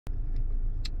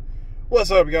What's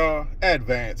up, y'all?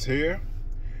 Advance here,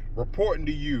 reporting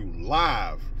to you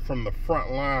live from the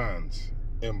front lines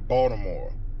in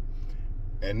Baltimore.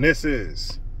 And this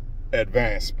is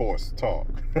Advanced Sports Talk.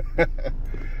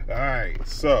 Alright,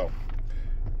 so,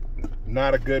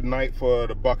 not a good night for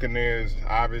the Buccaneers,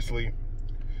 obviously.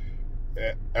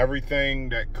 Everything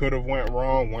that could have went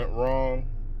wrong.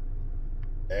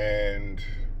 And,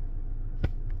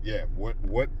 yeah,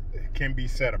 what can be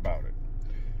said about it?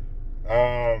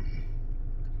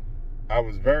 I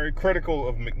was very critical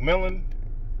of McMillan.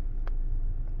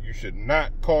 You should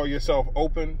not call yourself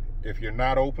open if you're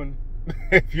not open,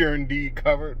 if you're indeed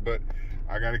covered. But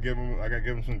I gotta give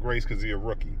him some grace because he's a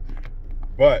rookie.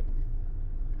 But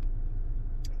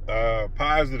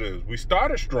positives. We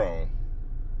started strong.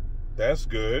 That's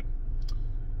good.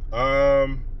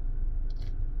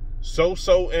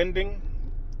 So ending.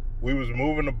 We was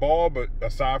moving the ball, but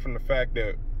aside from the fact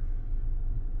that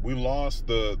we lost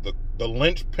the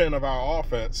linchpin of our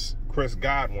offense, Chris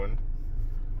Godwin.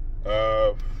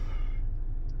 Our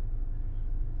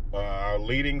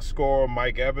leading scorer,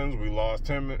 Mike Evans, we lost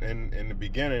him in the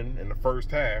beginning, in the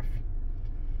first half.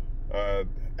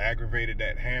 Aggravated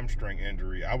that hamstring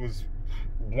injury. I was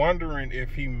wondering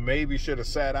if he maybe should have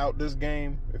sat out this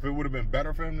game, if it would have been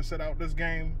better for him to sit out this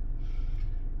game.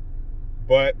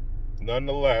 But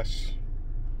nonetheless,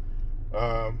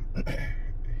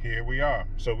 here we are.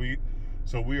 So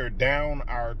we are down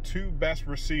our two best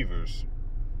receivers.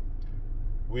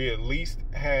 We at least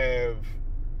have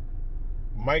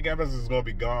Mike Evans is going to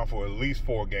be gone for at least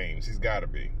 4 games. He's got to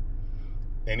be.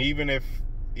 And even if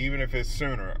it's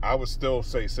sooner, I would still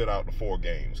say sit out the 4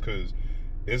 games because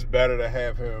it's better to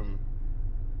have him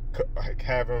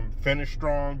finish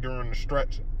strong during the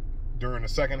stretch, during the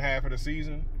second half of the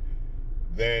season,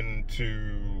 than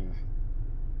to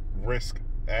risk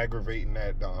aggravating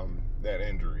that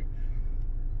injury.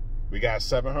 We got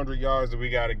 700 yards that we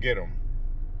got to get him.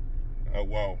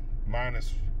 Well,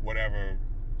 minus whatever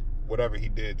he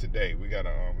did today. We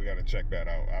gotta check that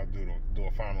out. I'll do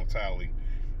a final tally,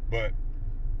 but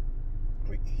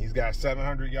he's got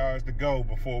 700 yards to go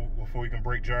before he can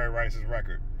break Jerry Rice's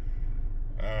record.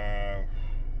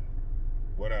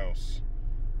 What else?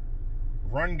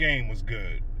 Run game was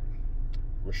good.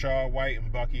 Rashad White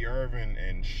and Bucky Irvin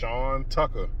and Sean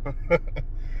Tucker.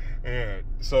 Yeah,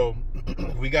 so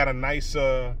we got a nice,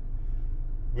 we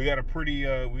got a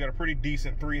pretty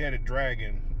decent 3-headed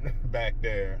dragon back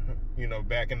there,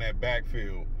 back in that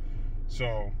backfield.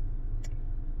 So,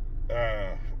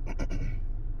 I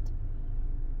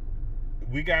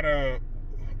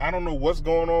don't know what's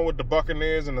going on with the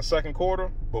Buccaneers in the second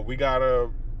quarter, but we gotta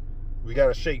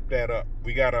shape that up.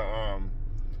 We gotta,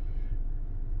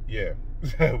 yeah.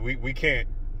 we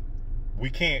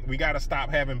gotta stop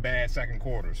having bad second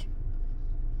quarters.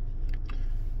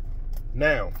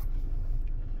 Now,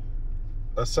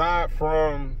 aside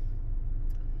from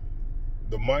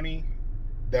the money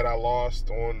that I lost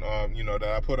on, that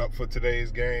I put up for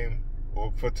today's game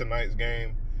or for tonight's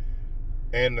game,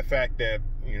 and the fact that,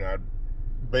 I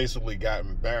basically got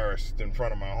embarrassed in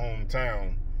front of my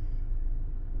hometown,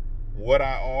 what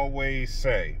I always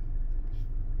say,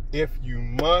 if you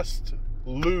must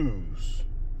lose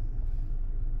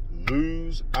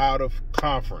out of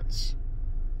conference.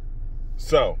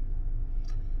 So,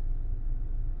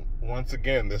 once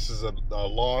again, this is a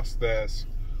loss that's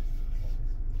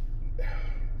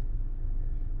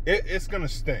it's gonna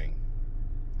sting.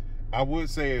 I would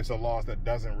say it's a loss that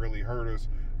doesn't really hurt us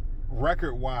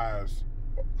record wise.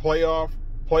 Playoff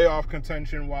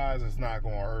contention wise, it's not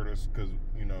gonna hurt us because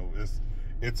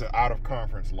it's an out of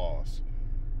conference loss.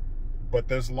 But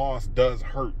this loss does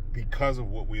hurt because of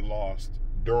what we lost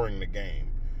during the game.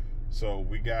 So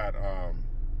we got,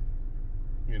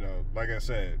 like I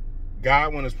said,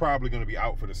 Godwin is probably going to be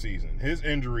out for the season. His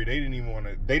injury, they didn't even want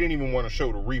to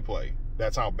show the replay.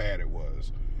 That's how bad it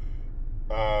was.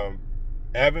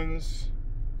 Evans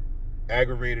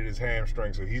aggravated his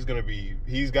hamstring, so he's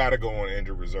got to go on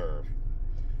injured reserve.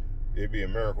 It'd be a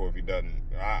miracle if he doesn't.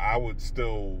 I'd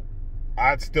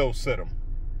still sit him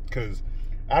because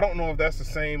I don't know if that's the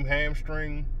same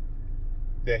hamstring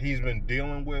that he's been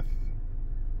dealing with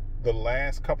the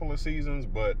last couple of seasons,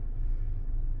 but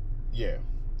yeah,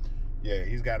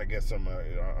 he's got to get some,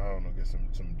 get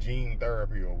some gene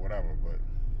therapy or whatever. But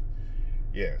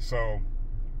yeah, so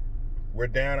we're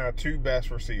down our 2 best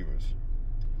receivers.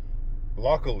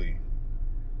 Luckily,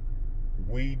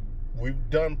 we've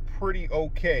done pretty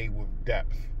okay with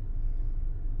depth.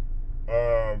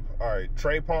 All right,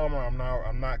 Trey Palmer.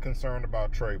 I'm not concerned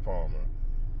about Trey Palmer.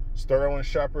 Sterling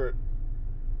Shepard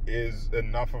is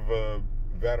enough of a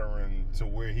veteran to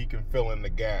where he can fill in the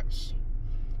gaps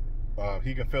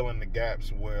He can fill in the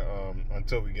gaps where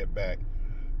until we get back.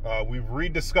 We've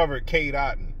rediscovered Cade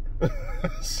Otton,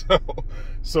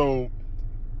 so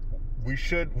we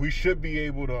should be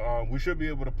able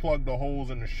to plug the holes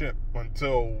in the ship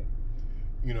until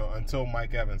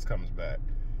Mike Evans comes back.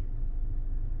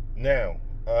 Now,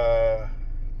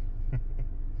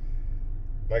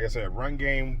 like I said, run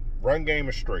game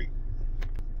is straight.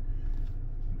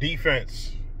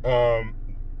 Defense,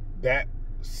 that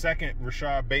second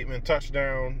Rashad Bateman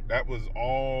touchdown, that was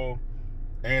all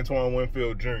Antoine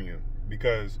Winfield Jr.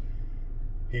 because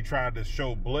he tried to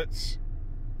show blitz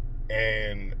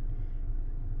and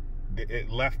it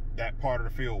left that part of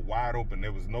the field wide open.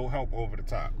 There was no help over the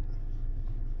top.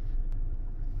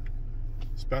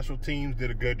 Special teams did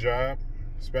a good job,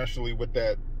 especially with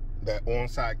that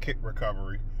onside kick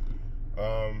recovery.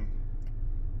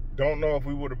 Don't know if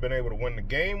we would have been able to win the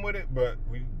game with it, but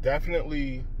we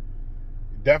definitely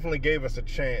gave us a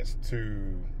chance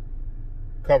to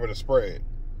cover the spread.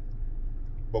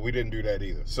 But we didn't do that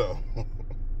either. So,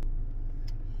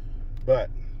 but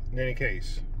in any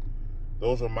case,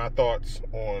 those are my thoughts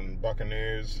on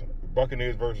Buccaneers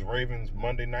versus Ravens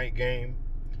Monday night game.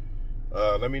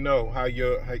 Let me know how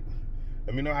your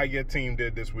team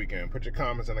did this weekend. Put your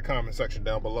comments in the comment section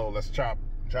down below. Let's chop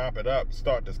it up.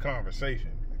 Start this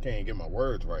conversation. I can't get my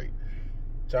words right.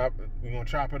 We're gonna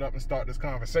chop it up and start this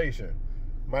conversation.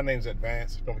 My name's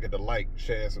Advance. Don't forget to like,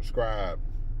 share, subscribe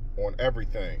on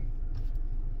everything.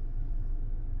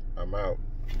 I'm out.